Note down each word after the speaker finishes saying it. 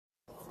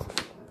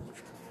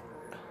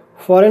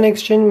Foreign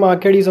exchange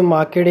market is a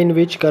market in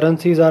which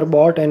currencies are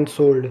bought and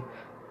sold.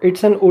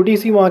 It's an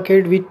OTC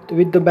market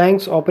with the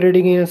banks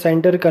operating in a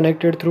center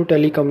connected through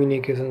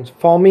telecommunications,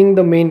 forming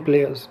the main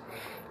players.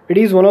 It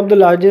is one of the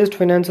largest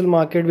financial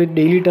market with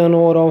daily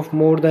turnover of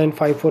more than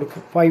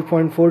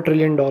 $5.4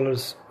 trillion.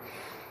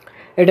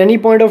 At any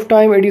point of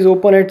time, it is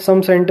open at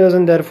some centers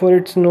and therefore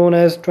it's known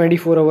as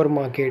 24-hour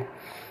market.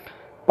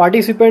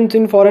 Participants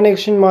in foreign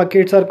exchange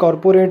markets are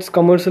corporates,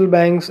 commercial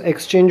banks,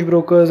 exchange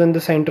brokers, and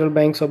the central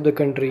banks of the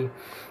country.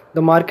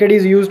 The market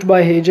is used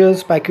by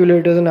hedgers,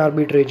 speculators, and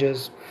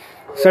arbitrageurs.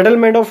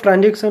 Settlement of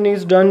transaction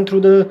is done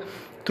through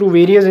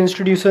various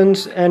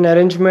institutions and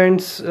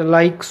arrangements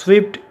like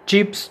SWIFT,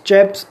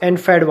 CHIPS, and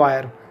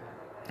Fedwire.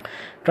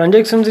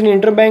 Transactions in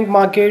interbank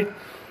market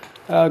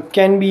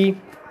can be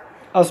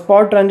a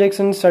spot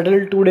transaction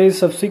settled 2 days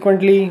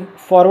subsequently,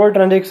 forward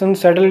transactions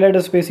settled at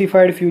a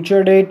specified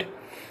future date,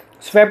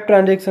 swap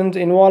transactions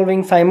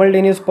involving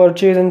simultaneous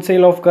purchase and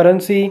sale of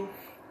currency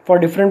for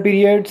different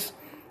periods,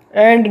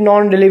 and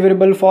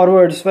non-deliverable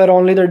forwards where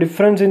only the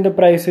difference in the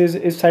prices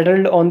is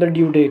settled on the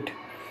due date.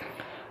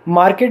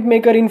 Market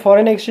maker in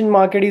foreign exchange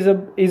market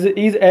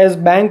is as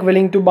bank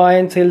willing to buy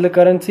and sell the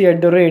currency at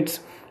the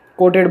rates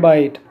quoted by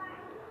it.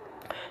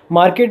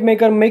 Market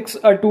maker makes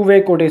a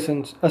two-way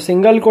quotations. A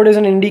single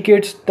quotation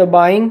indicates the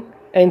buying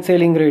and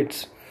selling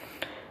rates.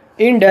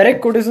 In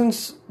direct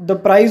quotations, the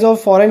price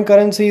of foreign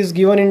currency is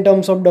given in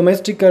terms of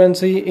domestic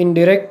currency. In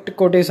indirect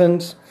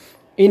quotations,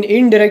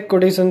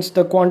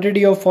 the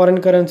quantity of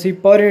foreign currency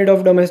per unit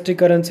of domestic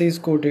currency is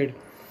quoted.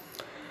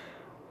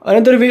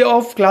 Another way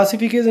of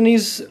classification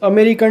is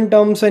American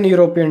terms and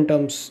European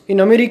terms. In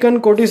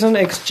American quotation,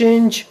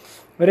 exchange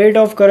rate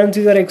of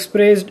currencies are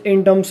expressed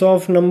in terms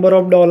of number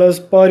of dollars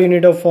per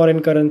unit of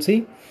foreign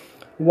currency,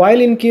 while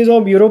in case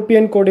of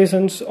European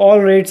quotations, all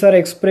rates are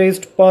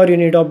expressed per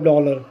unit of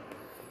dollar.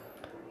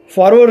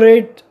 Forward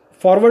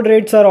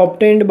rates are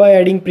obtained by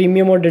adding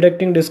premium or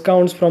deducting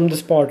discounts from the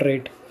spot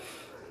rate.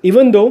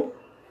 Even though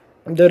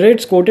the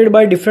rates quoted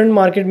by different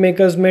market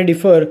makers may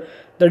differ,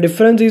 the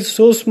difference is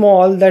so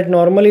small that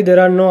normally there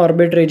are no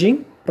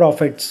arbitraging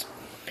profits.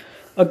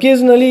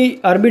 Occasionally,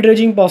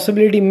 arbitraging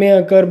possibility may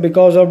occur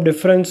because of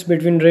difference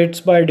between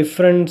rates by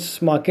different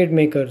market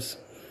makers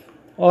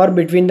or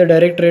between the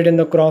direct rate and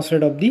the cross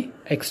rate of the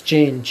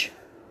exchange.